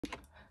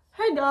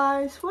Hey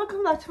guys,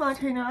 welcome back to my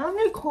channel. I'm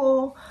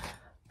Nicole,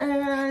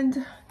 and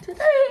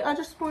today I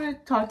just wanted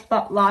to talk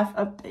about life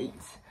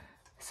updates.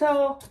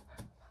 So,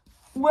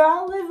 where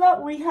I live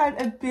at, we had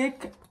a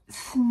big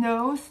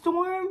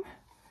snowstorm,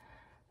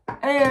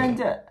 and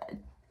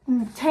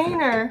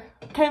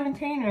Kevin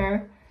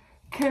Tanner,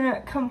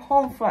 couldn't come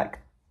home for like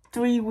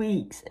 3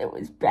 weeks. It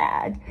was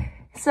bad.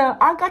 So,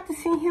 I got to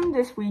see him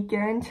this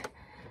weekend,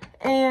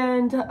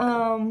 and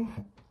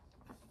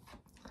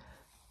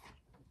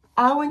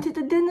I went to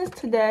the dentist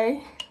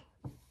today,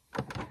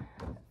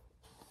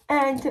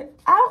 and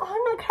I don't have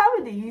no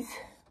cavities.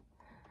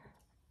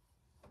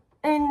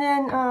 And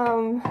then,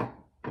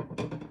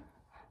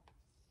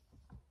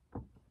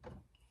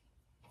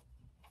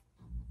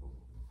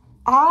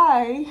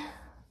 I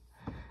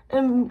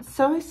am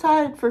so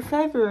excited for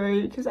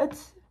February because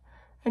that's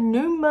a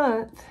new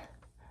month,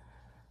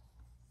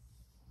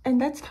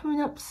 and that's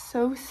coming up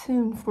so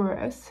soon for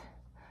us.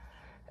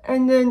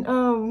 And then,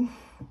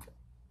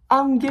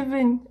 I'm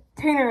giving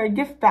Tanner a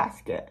gift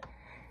basket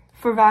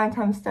for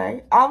Valentine's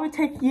Day. I would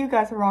take you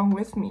guys along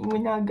with me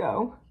when I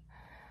go.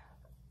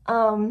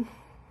 I'm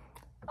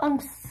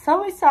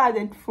so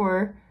excited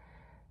for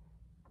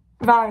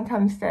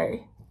Valentine's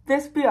Day.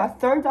 This will be our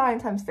third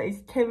Valentine's Day,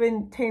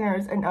 Kevin,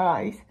 Tanner's, and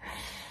I's.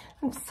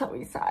 I'm so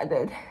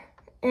excited.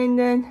 And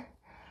then,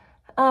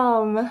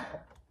 I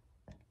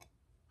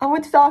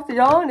went to Dr.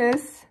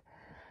 Jonas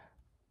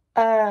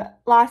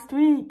last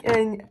week,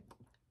 and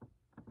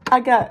I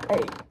got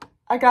a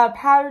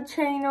powder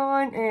chain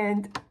on,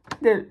 and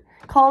the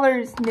collar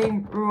is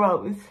named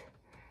Rose.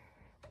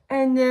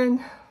 And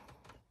then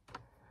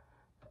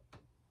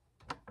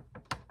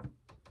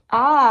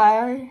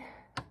I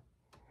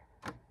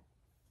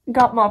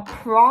got my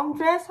prom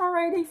dress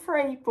already for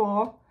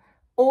April,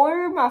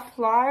 ordered my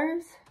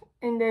flyers,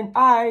 and then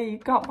I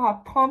got my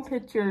prom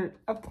picture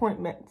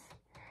appointments.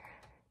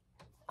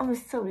 I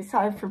was so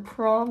excited for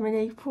prom in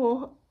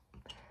April.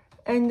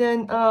 And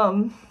then,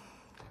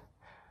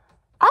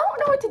 I don't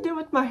know what to do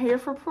with my hair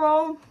for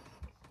prom.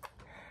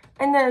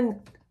 And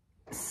then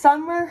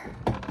summer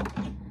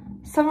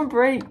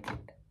break,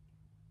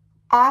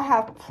 I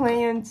have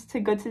plans to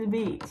go to the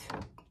beach.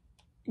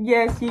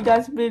 Yes, you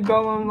guys will be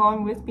going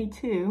along with me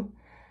too.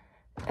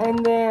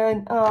 And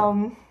then,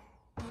 I'm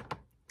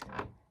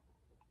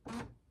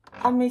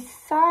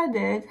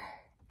excited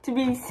to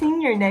be a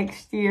senior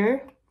next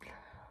year.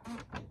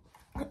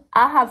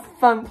 I have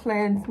fun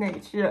plans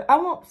next year. I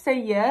won't say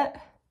yet.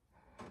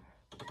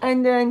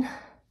 And then,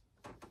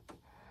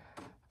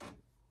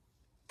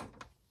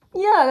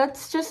 yeah,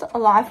 that's just a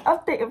live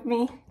update of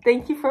me.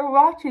 Thank you for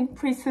watching.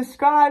 Please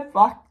subscribe,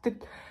 watch the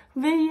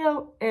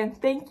video, and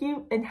thank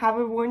you, and have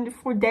a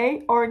wonderful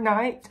day or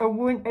night or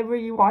whenever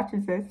you watch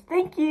this.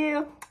 Thank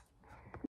you.